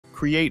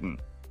Creatine,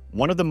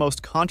 one of the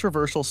most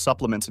controversial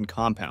supplements and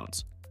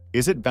compounds.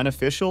 Is it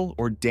beneficial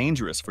or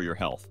dangerous for your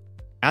health?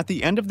 At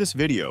the end of this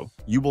video,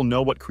 you will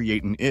know what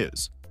creatine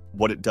is,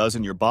 what it does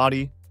in your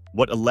body,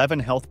 what 11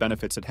 health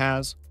benefits it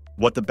has,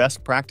 what the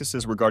best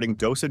practices regarding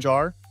dosage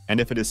are, and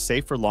if it is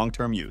safe for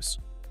long-term use.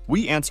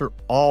 We answer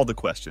all the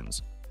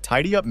questions,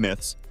 tidy up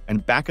myths,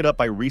 and back it up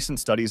by recent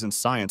studies and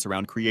science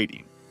around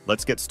creatine.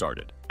 Let's get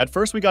started. At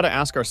first, we gotta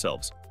ask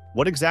ourselves,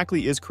 what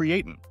exactly is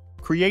creatine?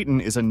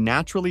 Creatine is a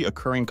naturally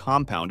occurring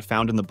compound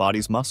found in the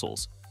body's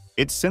muscles.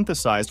 It's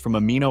synthesized from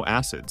amino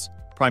acids,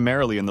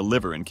 primarily in the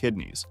liver and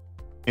kidneys.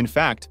 In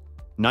fact,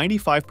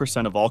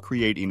 95% of all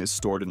creatine is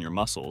stored in your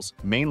muscles,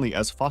 mainly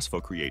as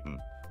phosphocreatine,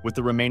 with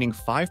the remaining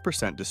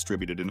 5%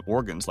 distributed in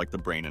organs like the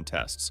brain and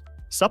testes.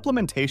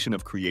 Supplementation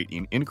of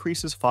creatine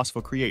increases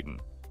phosphocreatine,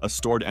 a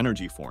stored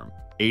energy form,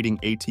 aiding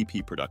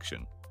ATP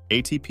production.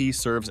 ATP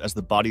serves as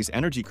the body's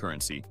energy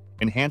currency,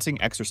 enhancing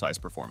exercise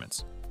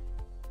performance.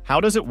 How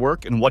does it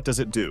work and what does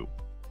it do?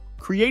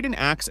 Creatine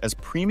acts as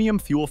premium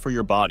fuel for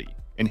your body,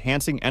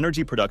 enhancing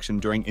energy production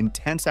during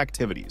intense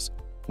activities.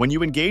 When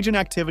you engage in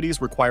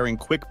activities requiring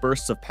quick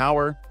bursts of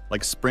power,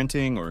 like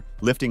sprinting or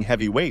lifting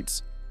heavy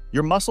weights,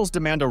 your muscles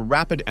demand a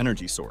rapid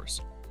energy source.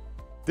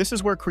 This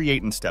is where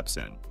creatine steps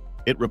in.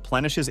 It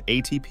replenishes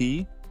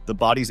ATP, the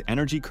body's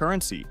energy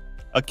currency,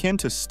 akin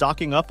to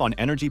stocking up on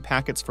energy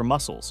packets for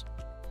muscles.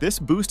 This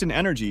boost in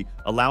energy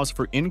allows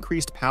for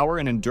increased power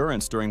and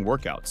endurance during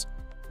workouts,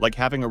 like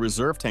having a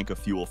reserve tank of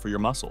fuel for your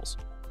muscles.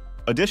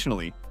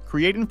 Additionally,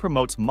 creatine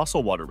promotes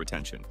muscle water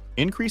retention,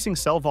 increasing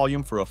cell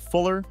volume for a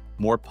fuller,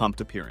 more pumped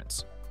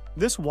appearance.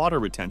 This water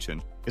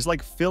retention is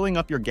like filling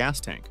up your gas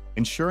tank,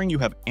 ensuring you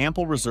have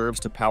ample reserves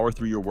to power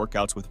through your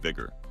workouts with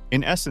vigor.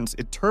 In essence,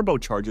 it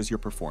turbocharges your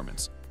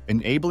performance,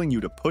 enabling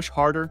you to push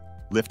harder,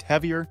 lift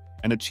heavier,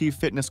 and achieve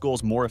fitness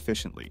goals more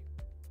efficiently.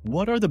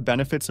 What are the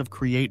benefits of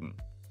creatine?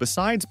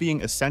 Besides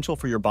being essential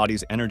for your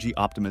body's energy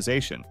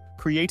optimization,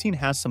 creatine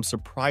has some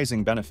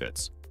surprising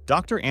benefits.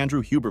 Dr.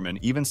 Andrew Huberman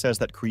even says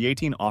that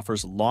creatine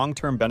offers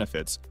long-term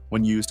benefits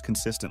when used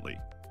consistently.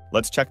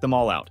 Let's check them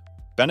all out.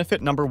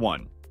 Benefit number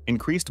 1.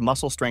 Increased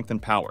muscle strength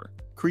and power.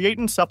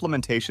 Creatine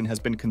supplementation has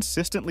been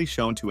consistently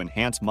shown to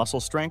enhance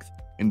muscle strength,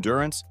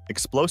 endurance,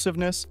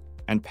 explosiveness,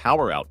 and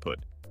power output,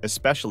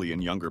 especially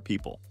in younger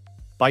people.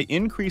 By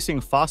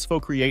increasing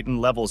phosphocreatine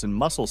levels in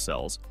muscle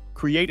cells,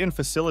 creatine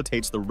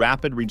facilitates the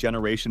rapid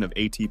regeneration of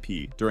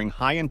ATP during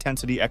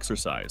high-intensity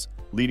exercise,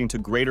 leading to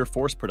greater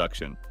force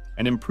production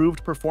and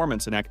improved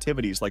performance in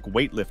activities like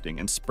weightlifting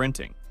and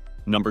sprinting.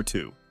 Number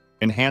 2.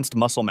 Enhanced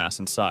muscle mass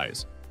and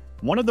size.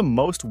 One of the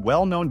most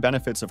well-known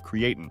benefits of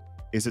creatine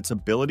is its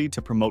ability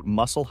to promote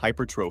muscle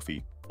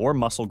hypertrophy or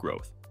muscle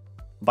growth.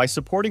 By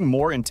supporting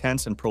more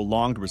intense and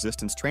prolonged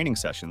resistance training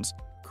sessions,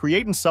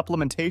 creatine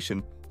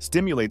supplementation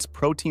stimulates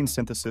protein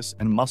synthesis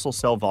and muscle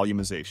cell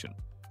volumization,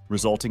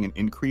 resulting in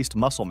increased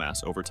muscle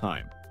mass over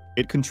time.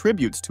 It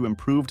contributes to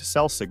improved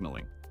cell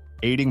signaling,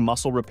 aiding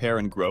muscle repair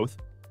and growth,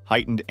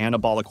 heightened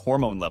anabolic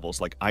hormone levels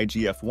like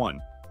IGF-1,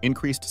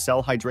 increased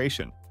cell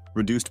hydration,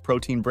 reduced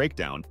protein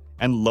breakdown,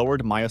 and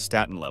lowered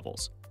myostatin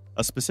levels,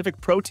 a specific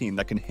protein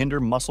that can hinder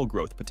muscle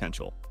growth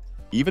potential.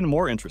 Even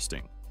more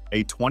interesting,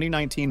 a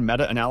 2019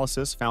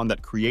 meta-analysis found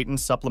that creatine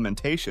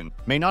supplementation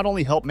may not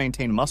only help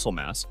maintain muscle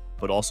mass,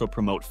 but also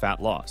promote fat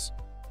loss.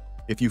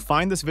 If you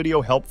find this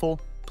video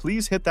helpful,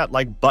 please hit that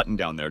like button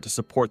down there to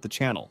support the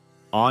channel.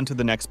 On to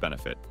the next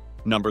benefit.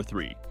 Number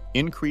 3.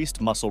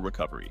 Increased muscle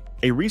recovery.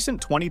 A recent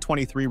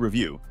 2023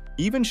 review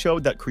even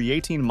showed that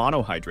creatine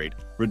monohydrate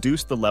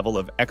reduced the level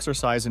of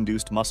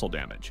exercise-induced muscle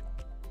damage.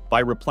 By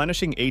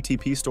replenishing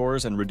ATP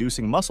stores and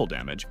reducing muscle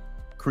damage,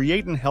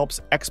 creatine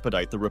helps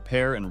expedite the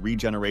repair and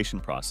regeneration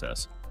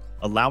process,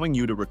 allowing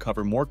you to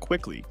recover more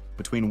quickly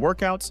between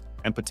workouts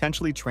and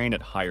potentially train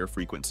at higher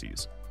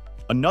frequencies.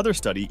 Another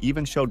study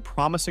even showed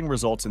promising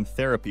results in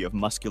therapy of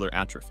muscular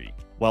atrophy,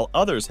 while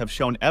others have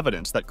shown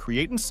evidence that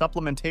creatine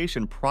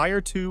supplementation prior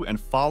to and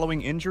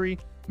following injury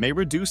may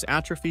reduce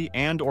atrophy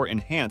and/or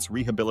enhance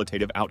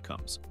rehabilitative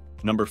outcomes.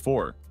 Number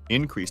 4.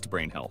 Increased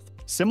brain health.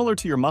 Similar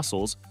to your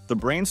muscles, the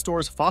brain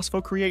stores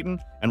phosphocreatine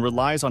and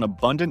relies on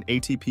abundant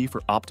ATP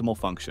for optimal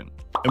function.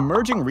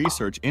 Emerging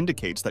research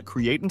indicates that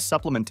creatine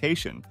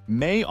supplementation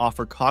may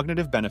offer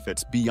cognitive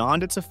benefits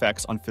beyond its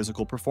effects on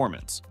physical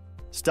performance.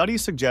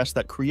 Studies suggest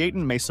that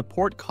creatine may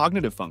support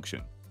cognitive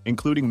function,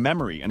 including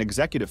memory and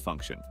executive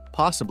function,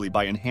 possibly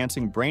by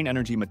enhancing brain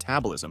energy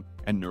metabolism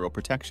and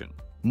neuroprotection.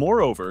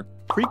 Moreover,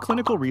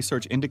 preclinical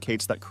research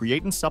indicates that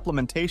creatine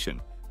supplementation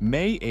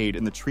may aid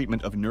in the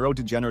treatment of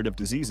neurodegenerative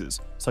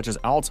diseases such as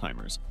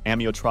Alzheimer's,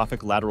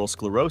 amyotrophic lateral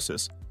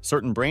sclerosis,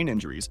 certain brain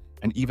injuries,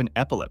 and even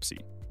epilepsy.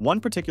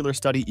 One particular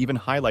study even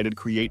highlighted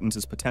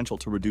creatine's potential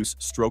to reduce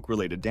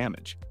stroke-related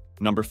damage.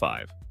 Number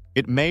 5.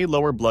 It may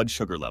lower blood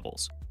sugar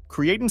levels.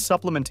 Creatine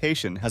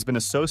supplementation has been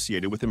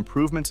associated with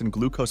improvements in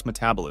glucose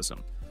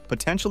metabolism,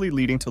 potentially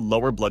leading to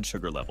lower blood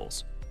sugar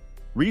levels.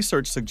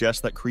 Research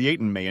suggests that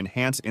creatine may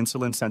enhance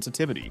insulin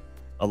sensitivity,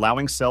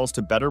 allowing cells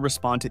to better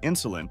respond to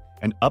insulin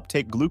and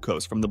uptake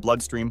glucose from the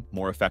bloodstream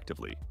more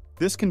effectively.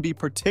 This can be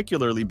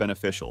particularly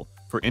beneficial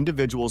for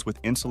individuals with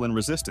insulin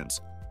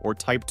resistance or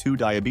type 2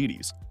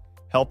 diabetes,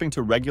 helping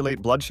to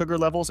regulate blood sugar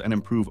levels and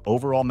improve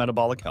overall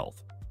metabolic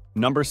health.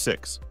 Number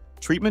 6.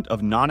 Treatment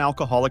of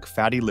non-alcoholic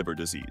fatty liver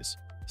disease.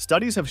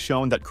 Studies have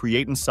shown that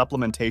creatine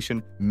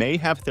supplementation may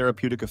have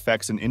therapeutic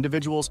effects in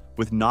individuals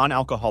with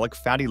non-alcoholic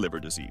fatty liver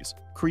disease.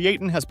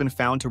 Creatine has been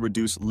found to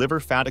reduce liver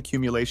fat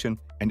accumulation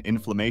and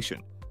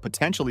inflammation,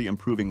 potentially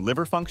improving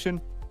liver function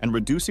and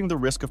reducing the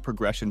risk of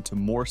progression to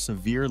more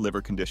severe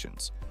liver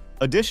conditions.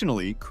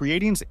 Additionally,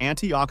 creatine's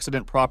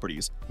antioxidant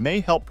properties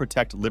may help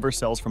protect liver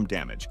cells from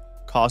damage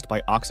caused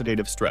by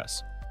oxidative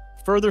stress,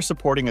 further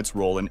supporting its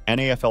role in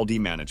NAFLD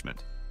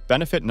management.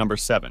 Benefit number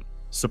 7.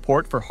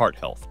 Support for heart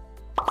health.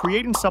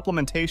 Creatine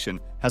supplementation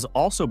has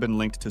also been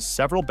linked to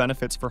several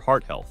benefits for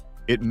heart health.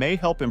 It may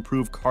help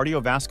improve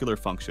cardiovascular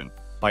function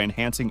by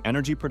enhancing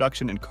energy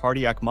production in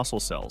cardiac muscle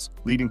cells,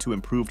 leading to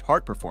improved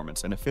heart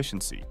performance and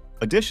efficiency.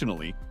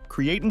 Additionally,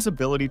 creatine's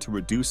ability to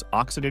reduce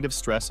oxidative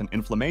stress and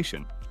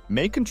inflammation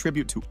may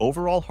contribute to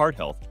overall heart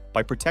health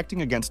by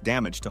protecting against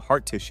damage to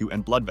heart tissue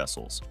and blood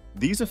vessels.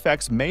 These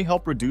effects may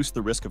help reduce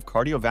the risk of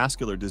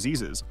cardiovascular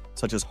diseases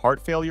such as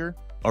heart failure,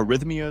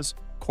 arrhythmias,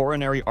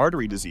 coronary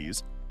artery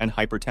disease, and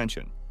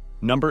hypertension.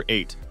 Number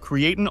 8.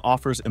 Creatine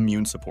offers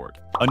immune support.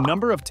 A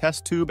number of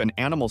test tube and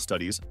animal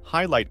studies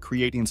highlight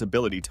creatine's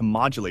ability to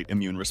modulate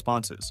immune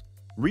responses.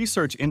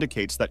 Research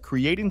indicates that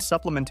creatine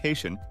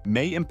supplementation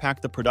may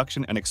impact the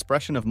production and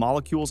expression of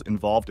molecules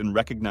involved in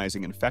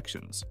recognizing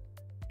infections.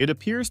 It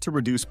appears to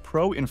reduce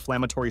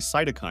pro-inflammatory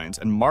cytokines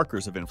and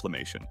markers of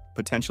inflammation,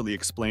 potentially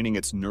explaining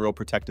its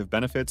neuroprotective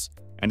benefits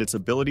and its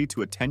ability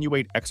to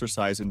attenuate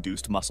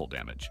exercise-induced muscle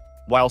damage.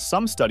 While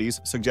some studies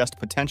suggest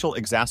potential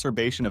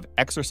exacerbation of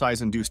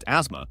exercise-induced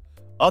asthma,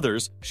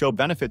 others show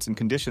benefits in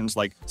conditions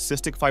like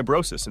cystic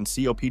fibrosis and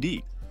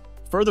COPD.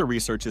 Further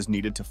research is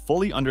needed to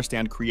fully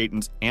understand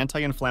creatine's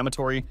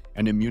anti-inflammatory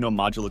and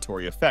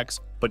immunomodulatory effects,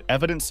 but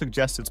evidence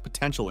suggests its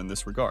potential in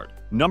this regard.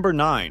 Number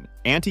 9.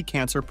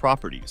 Anti-cancer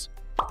properties.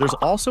 There's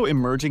also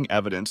emerging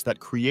evidence that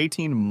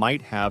creatine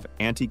might have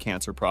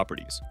anti-cancer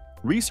properties.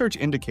 Research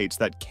indicates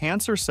that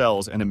cancer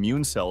cells and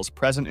immune cells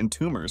present in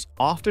tumors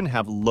often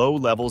have low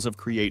levels of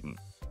creatine,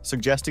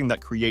 suggesting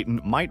that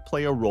creatine might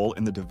play a role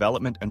in the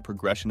development and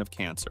progression of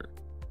cancer.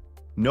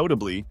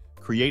 Notably,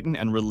 creatine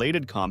and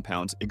related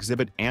compounds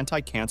exhibit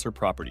anti-cancer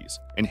properties,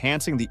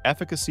 enhancing the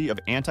efficacy of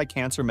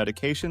anti-cancer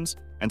medications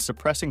and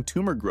suppressing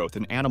tumor growth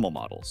in animal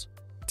models.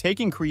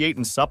 Taking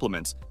creatine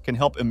supplements can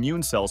help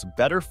immune cells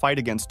better fight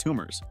against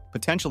tumors,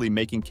 potentially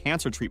making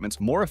cancer treatments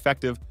more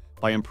effective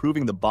by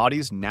improving the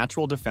body's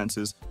natural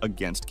defenses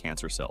against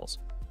cancer cells.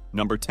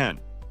 Number 10.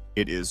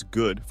 It is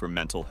good for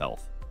mental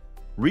health.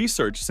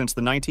 Research since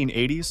the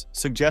 1980s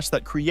suggests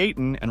that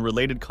creatine and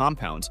related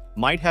compounds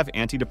might have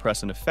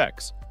antidepressant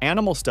effects.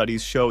 Animal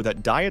studies show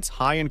that diets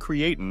high in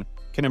creatine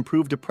can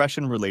improve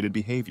depression-related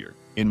behavior.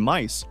 In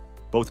mice,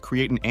 both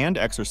creatine and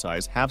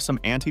exercise have some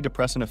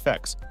antidepressant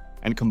effects,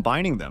 and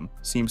combining them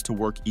seems to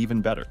work even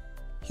better.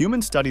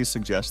 Human studies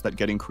suggest that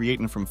getting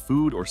creatine from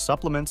food or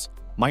supplements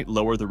might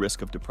lower the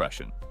risk of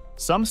depression.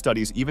 Some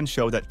studies even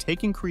show that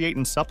taking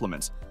creatine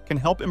supplements can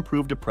help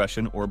improve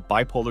depression or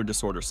bipolar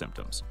disorder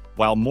symptoms.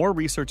 While more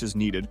research is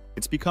needed,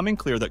 it's becoming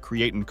clear that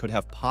creatine could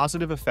have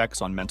positive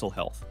effects on mental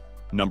health.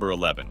 Number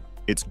 11.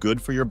 It's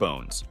good for your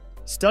bones.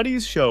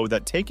 Studies show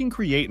that taking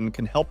creatine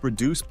can help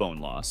reduce bone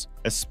loss,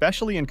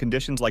 especially in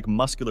conditions like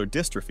muscular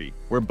dystrophy,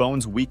 where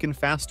bones weaken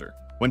faster.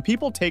 When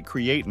people take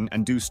creatine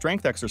and do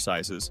strength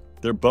exercises,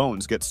 their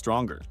bones get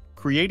stronger.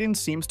 Creatine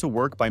seems to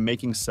work by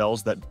making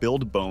cells that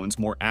build bones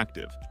more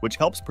active, which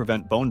helps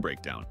prevent bone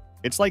breakdown.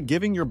 It's like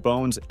giving your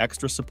bones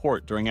extra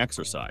support during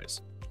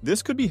exercise.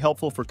 This could be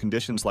helpful for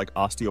conditions like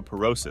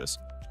osteoporosis,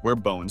 where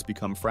bones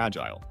become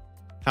fragile.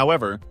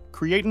 However,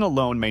 creatine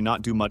alone may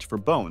not do much for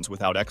bones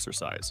without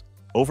exercise.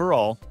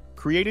 Overall,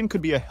 creatine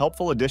could be a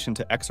helpful addition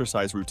to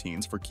exercise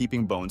routines for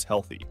keeping bones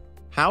healthy.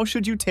 How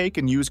should you take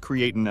and use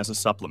creatine as a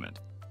supplement?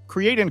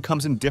 Creatine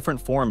comes in different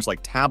forms like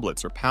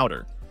tablets or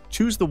powder.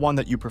 Choose the one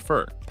that you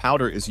prefer.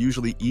 Powder is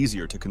usually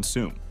easier to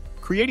consume.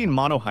 Creatine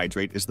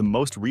monohydrate is the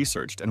most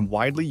researched and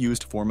widely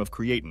used form of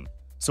creatine,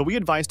 so we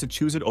advise to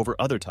choose it over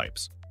other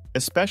types,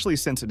 especially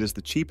since it is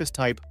the cheapest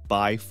type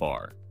by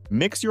far.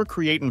 Mix your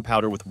creatine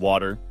powder with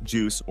water,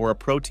 juice, or a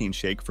protein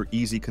shake for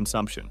easy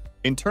consumption.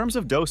 In terms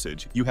of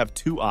dosage, you have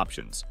two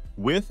options: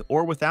 with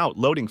or without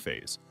loading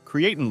phase.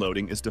 Creatine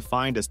loading is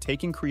defined as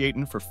taking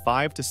creatine for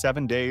 5 to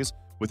 7 days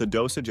with a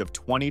dosage of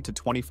 20 to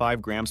 25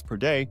 grams per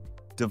day,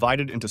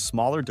 divided into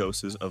smaller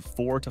doses of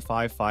 4 to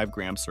 5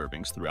 gram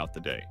servings throughout the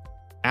day.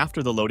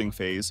 After the loading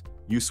phase,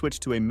 you switch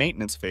to a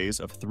maintenance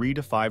phase of 3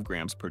 to 5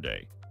 grams per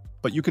day.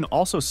 But you can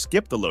also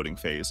skip the loading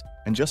phase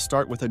and just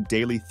start with a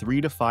daily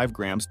 3 to 5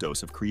 grams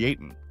dose of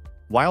creatine.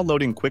 While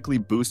loading quickly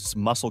boosts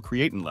muscle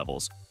creatine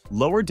levels,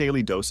 lower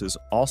daily doses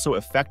also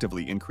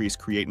effectively increase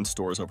creatine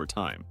stores over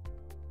time.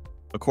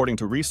 According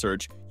to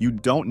research, you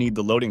don't need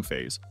the loading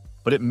phase,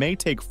 but it may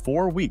take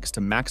 4 weeks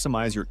to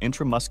maximize your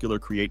intramuscular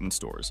creatine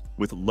stores,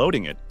 with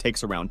loading it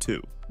takes around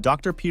 2.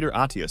 Dr. Peter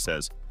Attia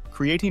says,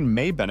 creatine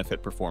may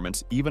benefit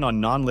performance even on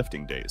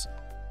non-lifting days,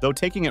 though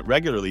taking it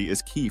regularly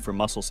is key for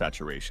muscle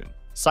saturation.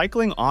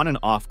 Cycling on and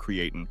off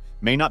creatine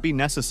may not be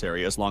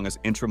necessary as long as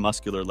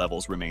intramuscular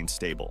levels remain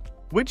stable.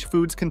 Which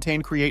foods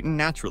contain creatine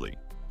naturally?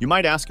 You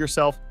might ask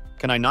yourself,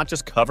 can I not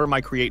just cover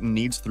my creatine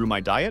needs through my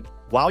diet?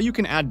 While you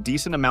can add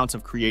decent amounts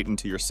of creatine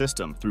to your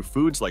system through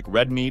foods like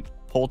red meat,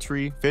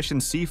 poultry, fish,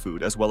 and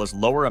seafood, as well as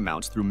lower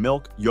amounts through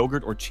milk,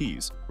 yogurt, or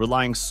cheese,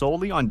 relying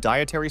solely on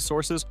dietary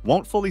sources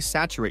won't fully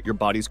saturate your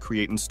body's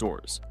creatine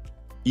stores.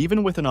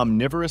 Even with an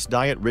omnivorous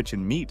diet rich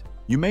in meat,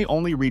 you may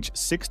only reach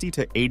 60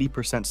 to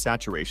 80%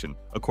 saturation,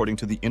 according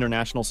to the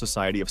International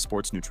Society of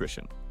Sports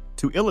Nutrition.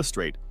 To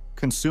illustrate,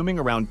 consuming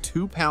around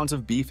 2 pounds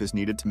of beef is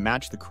needed to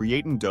match the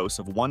creatine dose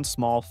of one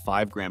small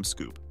 5-gram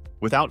scoop.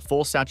 Without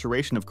full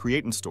saturation of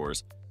creatine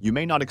stores, you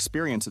may not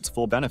experience its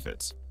full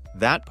benefits.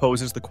 That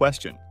poses the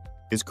question,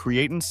 is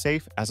creatine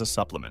safe as a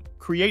supplement?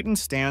 Creatine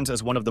stands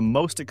as one of the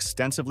most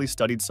extensively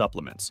studied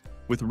supplements,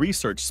 with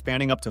research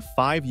spanning up to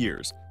 5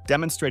 years,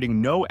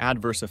 demonstrating no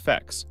adverse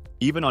effects,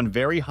 even on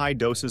very high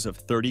doses of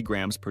 30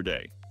 grams per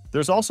day.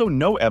 There's also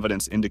no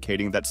evidence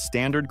indicating that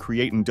standard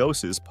creatine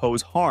doses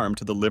pose harm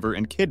to the liver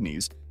and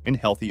kidneys in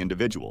healthy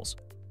individuals.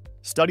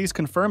 Studies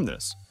confirm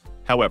this.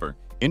 However,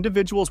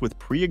 individuals with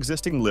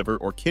pre-existing liver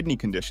or kidney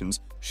conditions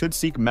should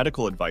seek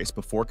medical advice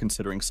before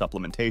considering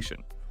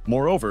supplementation.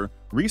 Moreover,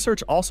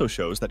 research also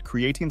shows that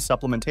creatine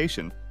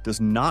supplementation does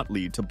not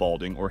lead to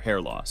balding or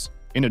hair loss.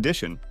 In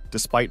addition,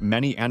 despite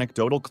many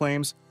anecdotal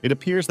claims, it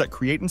appears that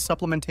creatine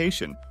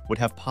supplementation would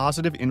have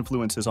positive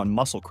influences on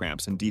muscle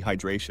cramps and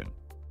dehydration.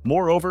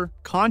 Moreover,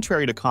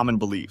 contrary to common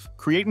belief,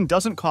 creatine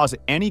doesn't cause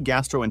any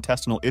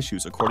gastrointestinal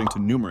issues according to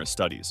numerous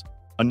studies.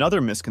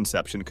 Another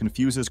misconception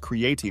confuses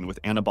creatine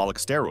with anabolic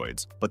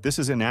steroids, but this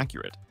is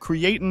inaccurate.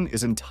 Creatine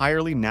is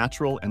entirely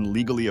natural and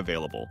legally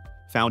available,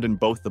 found in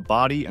both the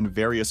body and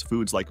various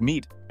foods like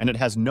meat, and it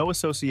has no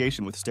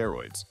association with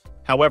steroids.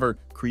 However,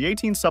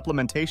 creatine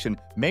supplementation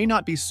may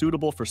not be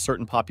suitable for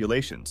certain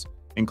populations,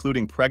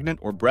 including pregnant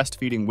or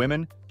breastfeeding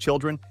women,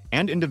 children,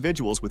 and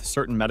individuals with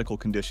certain medical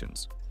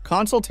conditions.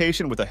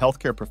 Consultation with a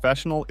healthcare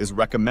professional is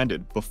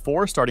recommended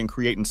before starting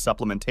creatine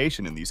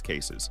supplementation in these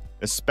cases,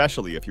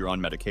 especially if you're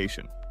on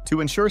medication. To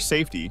ensure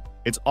safety,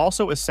 it's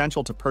also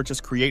essential to purchase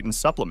creatine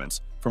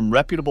supplements from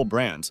reputable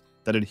brands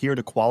that adhere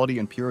to quality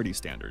and purity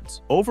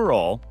standards.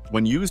 Overall,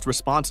 when used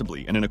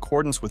responsibly and in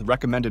accordance with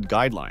recommended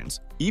guidelines,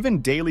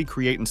 even daily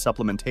creatine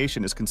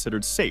supplementation is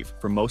considered safe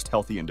for most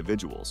healthy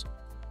individuals.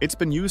 It's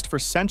been used for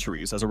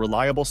centuries as a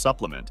reliable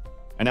supplement,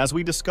 and as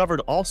we discovered,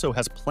 also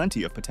has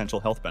plenty of potential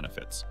health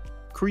benefits.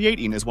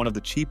 Creatine is one of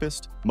the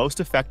cheapest,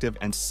 most effective,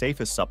 and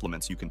safest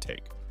supplements you can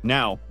take.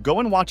 Now, go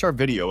and watch our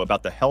video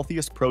about the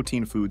healthiest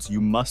protein foods you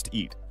must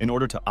eat in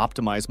order to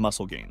optimize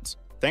muscle gains.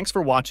 Thanks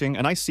for watching,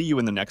 and I see you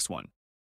in the next one.